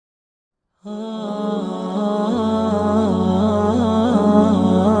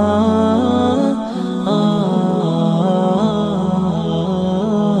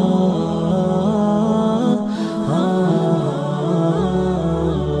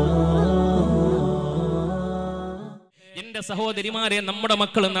സഹോദരിമാരെ, നമ്മുടെ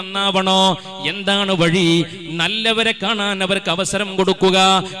മക്കൾ നന്നാവണോ? എന്താണ് വഴി? നല്ലവരെ കാണാൻ അവർക്ക് അവസരം കൊടുക്കുക.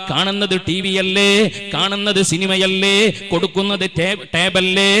 കാണുന്നത് TV അല്ലേ, കാണുന്നത് സിനിമയല്ലേ, കൊടുക്കുന്നത്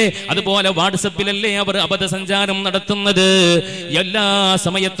ടേബല്ലേ, അതുപോലെ വാട്സപ്പിലല്ലേ അവർ അബദ്ധസഞ്ചാരം നടത്തുന്നത്. എല്ലാ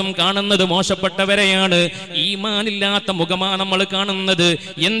സമയത്തും കാണുന്നത് മോശപ്പെട്ടവരെയാണ്, ഈമാനില്ലാത്ത മുഖമാണ് നമ്മൾ കാണുന്നത്.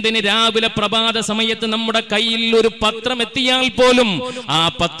 എന്തിന് രാവിലെ പ്രഭാത സമയത്ത് നമ്മുടെ കയ്യിൽ ഒരു പത്രം എത്തിയാൽ പോലും ആ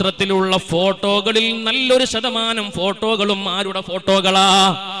പത്രത്തിലുള്ള ഫോട്ടോകളിൽ നല്ലൊരു ശതമാനം ഫോട്ടോകളും ആരുടെ ഫോട്ടോകളാ?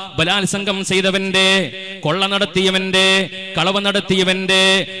 ബലാത്സംഗം ചെയ്തവന്റെ, കൊള്ള നടത്തിയവന്റെ, കളവ് നടത്തിയവന്റെ,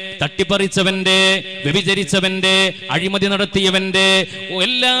 തട്ടിപ്പറിച്ചവന്റെ, വ്യഭിചരിച്ചവന്റെ, അഴിമതി നടത്തിയവന്റെ.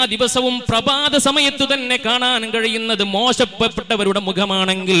 എല്ലാ ദിവസവും പ്രഭാത സമയത്തു തന്നെ കാണാൻ കഴിയുന്നത് മോശപ്പെട്ടവരുടെ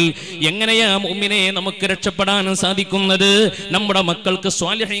മുഖമാണെങ്കിൽ എങ്ങനെയാ മുഅ്മിനെ നമുക്ക് രക്ഷപ്പെടാൻ സാധിക്കുന്നത്? നമ്മുടെ മക്കൾക്ക്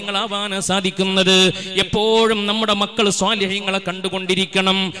സ്വാലിഹീങ്ങളാവാൻ സാധിക്കുന്നത്? എപ്പോഴും നമ്മുടെ മക്കൾ സ്വാലിഹീങ്ങളെ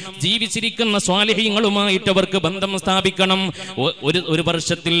കണ്ടുകൊണ്ടിരിക്കണം. ജീവിച്ചിരിക്കുന്ന സ്വാലിഹീങ്ങളുമായിട്ട് അവർക്ക് ബന്ധം സ്ഥാപിക്കണം. ഒരു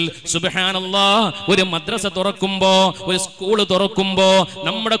വർഷത്തിൽ സുബ്ഹാനല്ലാഹ് ഒരു മദ്രസ തുറക്കുമ്പോ, ഒരു സ്കൂള് തുറക്കുമ്പോ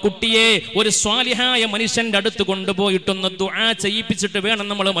നമ്മുടെ കുട്ടിയെ ഒരു സ്വാലിഹായ മനുഷ്യന്റെ അടുത്ത് കൊണ്ടുപോയിട്ടൊന്ന് ദുആ ചെയ്യിപ്പിച്ചിട്ട് വേണം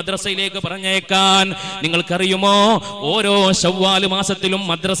നമ്മൾ മദ്രസയിലേക്ക് പറഞ്ഞേക്കാൻ. നിങ്ങൾക്കറിയുമോ, ഓരോ ശവ്വാൽ മാസത്തിലും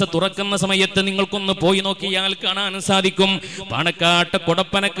മദ്രസ തുറക്കുന്ന സമയത്ത് നിങ്ങൾക്കൊന്ന് പോയി നോക്കിയാൽ കാണാൻ സാധിക്കും. പാണക്കാട്ട്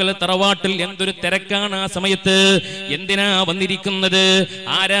കൊടപ്പനക്കൽ തറവാട്ടിൽ എന്തൊരു തിരക്കാണ് ആ സമയത്ത്. എന്തിനാ വന്നിരിക്കുന്നത്?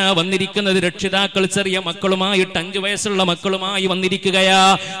 ആരാ വന്നിരിക്കുന്നത്? രക്ഷിതാക്കൾ ചെറിയ മക്കളുമായിട്ട്, 5 വയസ്സുള്ള മക്കളുമായി വന്നിരിക്കുകയാ.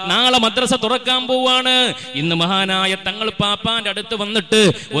 നാളെ മദ്രസ തുറക്കാൻ പോവാണ്. ഇന്ന് മഹാനായ തങ്ങൾ പാപ്പാന്റെ അടുത്ത് വന്നിട്ട്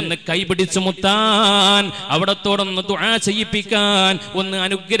ഒന്ന് കൈപിടിച്ചു മുത്താൻ, അവിടത്തോടൊന്ന് ദുആ ചെയ്യിപ്പിക്കാൻ, ഒന്ന്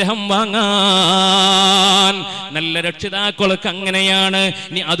അനുഗ്രഹം വാങ്ങാൻ നല്ല രക്ഷിതാക്കൾക്ക് അങ്ങനെയാണ്.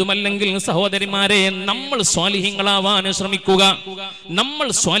 ഇനി അതുമല്ലെങ്കിൽ സഹോദരിമാരെ, നമ്മൾ സ്വാലിഹീങ്ങളാവാൻ ശ്രമിക്കുക. നമ്മൾ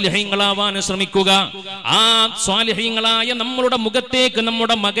സ്വാലിഹീങ്ങളാവാൻ ശ്രമിക്കുക. ആ സ്വാലിഹീങ്ങളായ നമ്മളുടെ മുഖത്തേക്ക്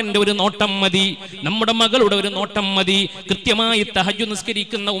നമ്മുടെ മകന്റെ ഒരു നോട്ടം മതി, നമ്മുടെ മകളുടെ ഒരു നോട്ടം മതി. കൃത്യമായി തഹജ്ജുദ്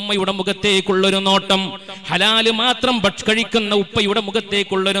നിസ്കരിക്കുന്ന ഉമ്മയുടെ മുഖത്തേക്കുള്ളൊരു നോട്ടം, ഹലാല് മാത്രം കഴിക്കുന്ന ഉപ്പയുടെ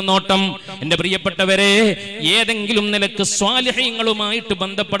മുഖത്തേക്കുള്ളൊരു നോട്ടം. എന്റെ പ്രിയപ്പെട്ടവരെ, ഏതെങ്കിലും നിലക്ക് സ്വാലിഹീങ്ങളുമായിട്ട്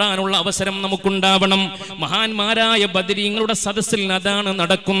ബന്ധപ്പെടാനുള്ള അവസരം നമുക്കുണ്ടാവണം. മഹാന്മാരായ ബദരീങ്ങളുടെ സദസ്സിൽ അതാണ്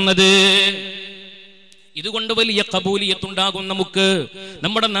നടക്കുന്നത്. ഇതുകൊണ്ട് വലിയ ഖബൂലിയത്തുണ്ടാകും. നമുക്ക്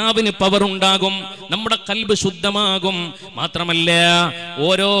നമ്മുടെ നാവിന് പവർ ഉണ്ടാകും, നമ്മുടെ ഖൽബ് ശുദ്ധമാകും. മാത്രമല്ല,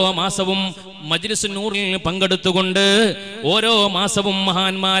 ഓരോ മാസവും മജ്ലിസ് നൂറിൽ പങ്കെടുത്തുകൊണ്ട് ഓരോ മാസവും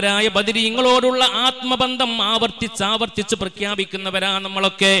മഹാന്മാരായ ബദരീങ്ങളോടുള്ള ആത്മബന്ധം ആവർത്തിച്ച് പ്രഖ്യാപിക്കുന്നവരാ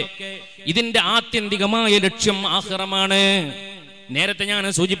നമ്മളൊക്കെ. ഇതിന്റെ ആത്യന്തികമായ ലക്ഷ്യം ആഖിറമാണ്. നേരത്തെ ഞാൻ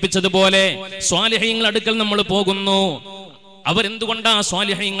സൂചിപ്പിച്ചതുപോലെ സ്വാലിഹീങ്ങൾ അടുക്കൽ നമ്മൾ പോകുന്നു. അവരെന്തുകൊണ്ടാ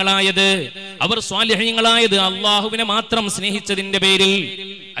സ്വാലിഹീങ്ങളായത്? അവർ സ്വാലിഹീങ്ങളായത് അള്ളാഹുവിനെ മാത്രം സ്നേഹിച്ചതിന്റെ പേരിൽ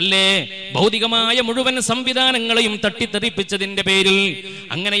അല്ലേ? ഭൗതികമായ മുഴുവൻ സംവിധാനങ്ങളെയും തട്ടിത്തെറിപ്പിച്ചതിന്റെ പേരിൽ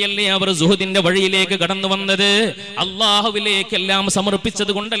അങ്ങനെയല്ലേ അവർ സുഹദിന്റെ വഴിയിലേക്ക് കടന്നു വന്നത്? അള്ളാഹുവിലേക്ക് എല്ലാം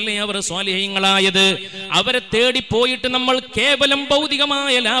സമർപ്പിച്ചത് കൊണ്ടല്ലേ അവർ സ്വാലിഹീങ്ങളായത്? അവരെ തേടിപ്പോയിട്ട് നമ്മൾ കേവലം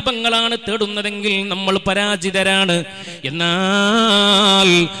ഭൗതികമായ ലാഭങ്ങളാണ് തേടുന്നതെങ്കിൽ നമ്മൾ പരാജിതരാണ്. എന്നാൽ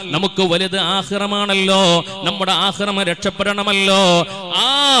നമുക്ക് വലുത് ആഖിറമാണല്ലോ. നമ്മുടെ ആഖിറം രക്ഷപ്പെടണമല്ലോ. ആ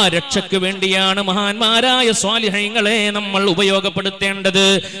രക്ഷയ്ക്ക് വേണ്ടിയാണ് മഹാന്മാരായ സ്വാലിഹീങ്ങളെ നമ്മൾ ഉപയോഗപ്പെടുത്തേണ്ടത്.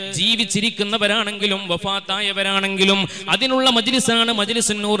 ജീവിച്ചിരിക്കുന്നവരാണെങ്കിലും വഫാത്തായവരാണെങ്കിലും അതിനുള്ള മജ്ലിസാണ്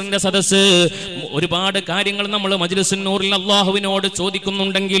മജ്ലിസുൻ നൂറിന്റെ സദസ്സ്. ഒരുപാട് കാര്യങ്ങൾ നമ്മൾ മജ്ലിസുൻ നൂറിൽ അള്ളാഹുവിനോട്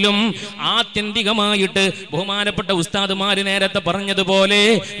ചോദിക്കുന്നുണ്ടെങ്കിലും ആത്യന്തികമായിട്ട് ബഹുമാനപ്പെട്ട ഉസ്താദുമാര് നേരത്തെ പറഞ്ഞതുപോലെ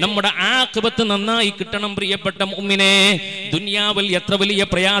നമ്മുടെ ആഖിബത്ത് നന്നായി കിട്ടണം. പ്രിയപ്പെട്ട മുഅ്മിനേ, ദുനിയാവിൽ എത്ര വലിയ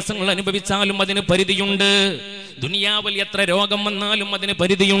പ്രയാസങ്ങൾ അനുഭവിച്ചാലും അതിന് പരിധിയുണ്ട്. ദുനിയാവിൽ എത്ര രോഗം വന്നാലും അതിന്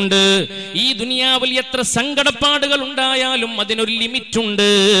പരിധിയുണ്ട്. ഈ ദുനിയാവിൽ എത്ര സങ്കടപ്പാടുകൾ ഉണ്ടായാലും അതിനൊരു ലിമിറ്റ് ഉണ്ട്.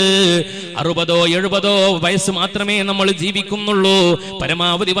 60 70 വയസ്സ് മാത്രമേ നമ്മൾ ജീവിക്കുന്നുള്ളൂ.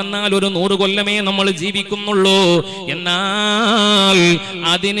 പരമാവധി വന്നാൽ ഒരു 100 കൊല്ലമേ നമ്മൾ ജീവിക്കുന്നുള്ളൂ. എന്നാൽ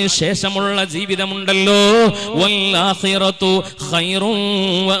അതിന് ശേഷമുള്ള ജീവിതമുണ്ടല്ലോ, വൽ ആഖിറതു ഖൈറുൻ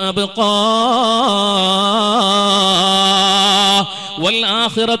വഅബ്ഖാ. വൽ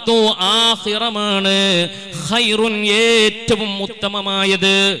ആഖിറതു ആഖിറമാണ്, ഖൈറുൻ ഏറ്റവും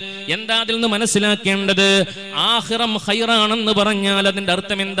ഉത്തമമായത്. എന്താ അതിൽ നിന്ന് മനസ്സിലാക്കേണ്ടത്? ആഖിറം ഖൈറാണെന്ന് പറഞ്ഞാൽ അതിന്റെ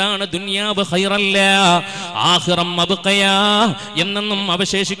അർത്ഥം എന്താണ്? ദുനിയാവ് ഖൈറല്ല, ആഖിറം അബ്ഖയാ എന്നും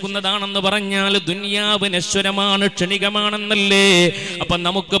അവശേഷിക്കുന്നതാണെന്ന് പറഞ്ഞാൽ ദുനിയാവ് നശ്വരമാണ്, ക്ഷണികമാണെന്നല്ലേ? അപ്പൊ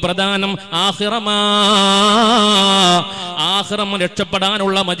നമുക്ക് പ്രധാനം ആഖിറമാ. ആഖിറം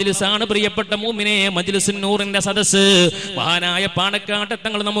രക്ഷപ്പെടാനുള്ള മജ്ലിസാണ് പ്രിയപ്പെട്ട മുഅ്മിനേ മജ്ലിസുൻ നൂറിന്റെ സദസ്സ്. മഹാനായ പാണക്കാട്ട്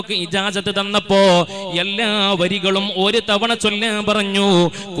തങ്ങൾ നമുക്ക് ഇജാസത്ത് തന്നപ്പോ എല്ലാ വരികളും ഒരു തവണ ചൊല്ലാൻ പറഞ്ഞു.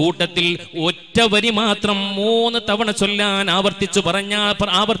 കൂട്ടത്തിൽ ഒറ്റ വരി മാത്രം 3 തവണ ചൊല്ലാൻ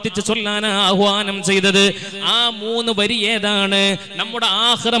ആവർത്തിച്ച് ചൊല്ലാൻ ആഹ്വാനം ചെയ്തത്. ആ 3 വരി ഏതാണ്? നമ്മുടെ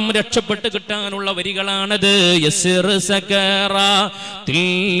ആഖിറം രക്ഷപ്പെട്ട് കിട്ടാനുള്ള വരികളാണത്. യസ്ർ സകറ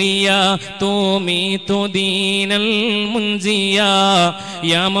തില്ലിയ തൂമി തുദീനൽ മുൻജിയ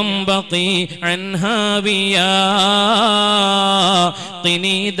യാ മൻ ബഖി അൻഹാവിയാ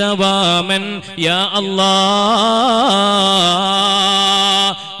ഖിനി ദവാമൻ യാ അല്ലാഹ്.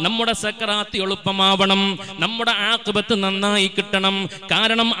 നമ്മുടെ സക്കറാത്ത് എളുപ്പമാവണം, നമ്മുടെ ആഖിബത്ത് നന്നായി കിട്ടണം.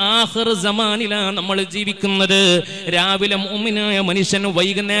 കാരണം ആഖിർ സമാനിലാണ് നമ്മൾ ജീവിക്കുന്നത്. രാവിലെ മുഅ്മിനായ മനുഷ്യൻ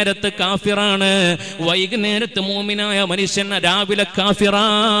വൈകുന്നേരത്ത് കാഫിറാണ്, വൈകുന്നേരത്ത് മുഅ്മിനായ മനുഷ്യൻ രാവിലെ കാഫിറാ.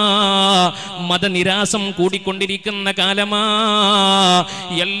 മതനിരാസം കൂടിക്കൊണ്ടിരിക്കുന്ന കാലമാ.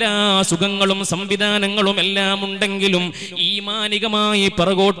 എല്ലാ സുഖങ്ങളും സംവിധാനങ്ങളും എല്ലാം ഉണ്ടെങ്കിലും ഈമാനികമായി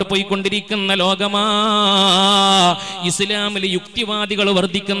പിറകോട്ട് പോയിക്കൊണ്ടിരിക്കുന്ന ലോകമാ. ഇസ്ലാമിൽ യുക്തിവാദികൾ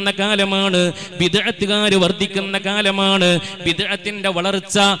വർദ്ധിക്കുന്ന കാലമാണ്, ബിദ്അത്തുകാർ വർദ്ധിക്കുന്ന കാലമാണ്. ബിദ്അത്തിന്റെ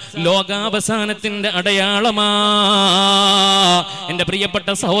വളർച്ച ലോകാവസാനത്തിന്റെ അടയാളമാ. എന്റെ പ്രിയപ്പെട്ട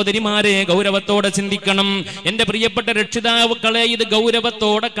സഹോദരിമാരെ, ഗൗരവത്തോടെ ചിന്തിക്കണം. എന്റെ പ്രിയപ്പെട്ട രക്ഷിതാക്കളെ, ഇത്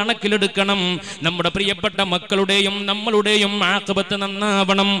ഗൗരവത്തോടെ കണക്കിലെടുക്കണം. നമ്മുടെ പ്രിയപ്പെട്ട മക്കളുടെയും നമ്മളുടെയും ആഖിബത്ത്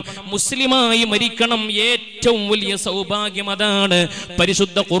നന്നാവണം, മുസ്ലിമായി മരിക്കണം. ഏറ്റവും വലിയ സൗഭാഗ്യം അതാണ്.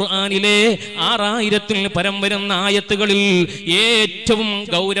 പരിശുദ്ധ ഖുർആനിലെ 6000-ൽ പരം വരുന്ന ആയത്തുകളിൽ ഏറ്റവും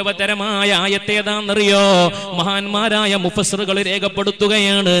ഗൗരവതരമായ ആയത്തേതാണെന്നറിയോ? മഹാന്മാരായ മുഫസ്സിറുകൾ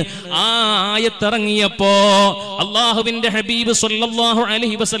രേഖപ്പെടുത്തുകയാണ്. ആ ആയത്തിറങ്ങിയപ്പോ അല്ലാഹുവിന്റെ ഹബീബ് സ്വല്ലല്ലാഹു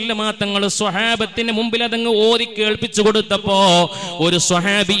അലൈഹി വസല്ലമ തങ്ങൾ സ്വഹാബത്തിന് മുമ്പിൽ അതങ്ങ് ഓതി കേൾപ്പിച്ചു കൊടുത്തപ്പോ ഒരു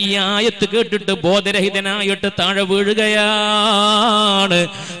സ്വഹാബി ഈ ആയത്ത് കേട്ടിട്ട് ബോധരഹിതനായിട്ട് താഴെ വീഴുകയാണ്.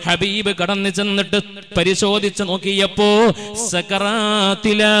 ഹബീബ് കടന്നു ചെന്നിട്ട് പരിശോധിച്ച് നോക്കിയപ്പോ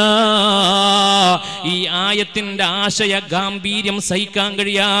സകറാത്തിലാ. ഈ ആയത്തിന്റെ ആശയ ഗാംഭീര്യം സഹിക്കാൻ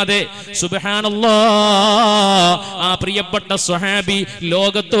കഴിയാതെ സുബ്ഹാനല്ലാഹ് ആ പ്രിയപ്പെട്ട സ്വഹാബി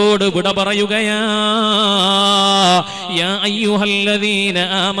ലോകത്തോട് വിട പറയുകയാ. യാ അയ്യുഹല്ലദീന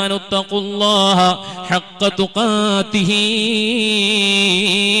ആമനു തഖുല്ലാഹ ഹഖ്ക തുഖാതിഹി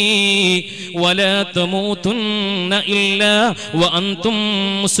വലാ തമൂതുന്ന ഇല്ലാ വഅൻതും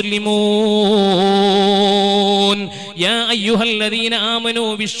മുസ്ലിമൂൻ. യാ അയ്യുഹല്ലദീന ആമനു,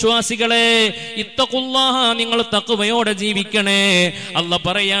 വിശ്വാസികളെ, ഇത്തഖുല്ലാഹ, നിങ്ങൾ തഖ്വയോടെ ജീവിക്കണേ. അല്ലാഹ്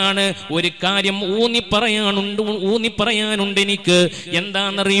പറയാണ്, ഒരു കാര്യം ഊന്നി പറയാനുണ്ട് എനിക്ക്.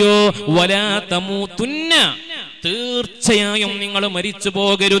 എന്താണെന്നറിയോ? വലാ തമൂതുന്ന, തീർച്ചയായും നിങ്ങൾ മരിച്ചു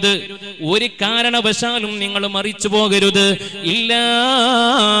പോകരുത്, ഒരു കാരണവശാലും നിങ്ങൾ മരിച്ചു പോകരുത്. ഇല്ലാ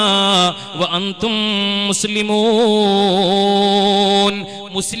വഅൻതും മുസ്ലിമൂൻ,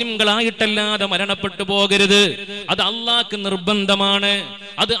 മുസ്ലിംകളായിട്ടല്ലാതെ മരണപ്പെട്ടു പോകരുത്. അത് അള്ളാഹ്ക്ക് നിർബന്ധമാണ്,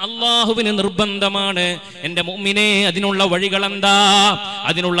 അത് അള്ളാഹുവിന് നിർബന്ധമാണ്. എന്റെ മുഅ്മിനേ, അതിനുള്ള വഴികൾ എന്താ?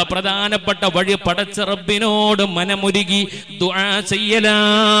 അതിനുള്ള പ്രധാനപ്പെട്ട വഴി പടച്ച റബ്ബിനോട് മനമുരുകി ദുആ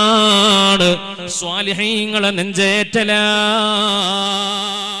ചെയ്യലാണ്, സ്വാലിഹീങ്ങളെ നെഞ്ചേറ്റലാണ്.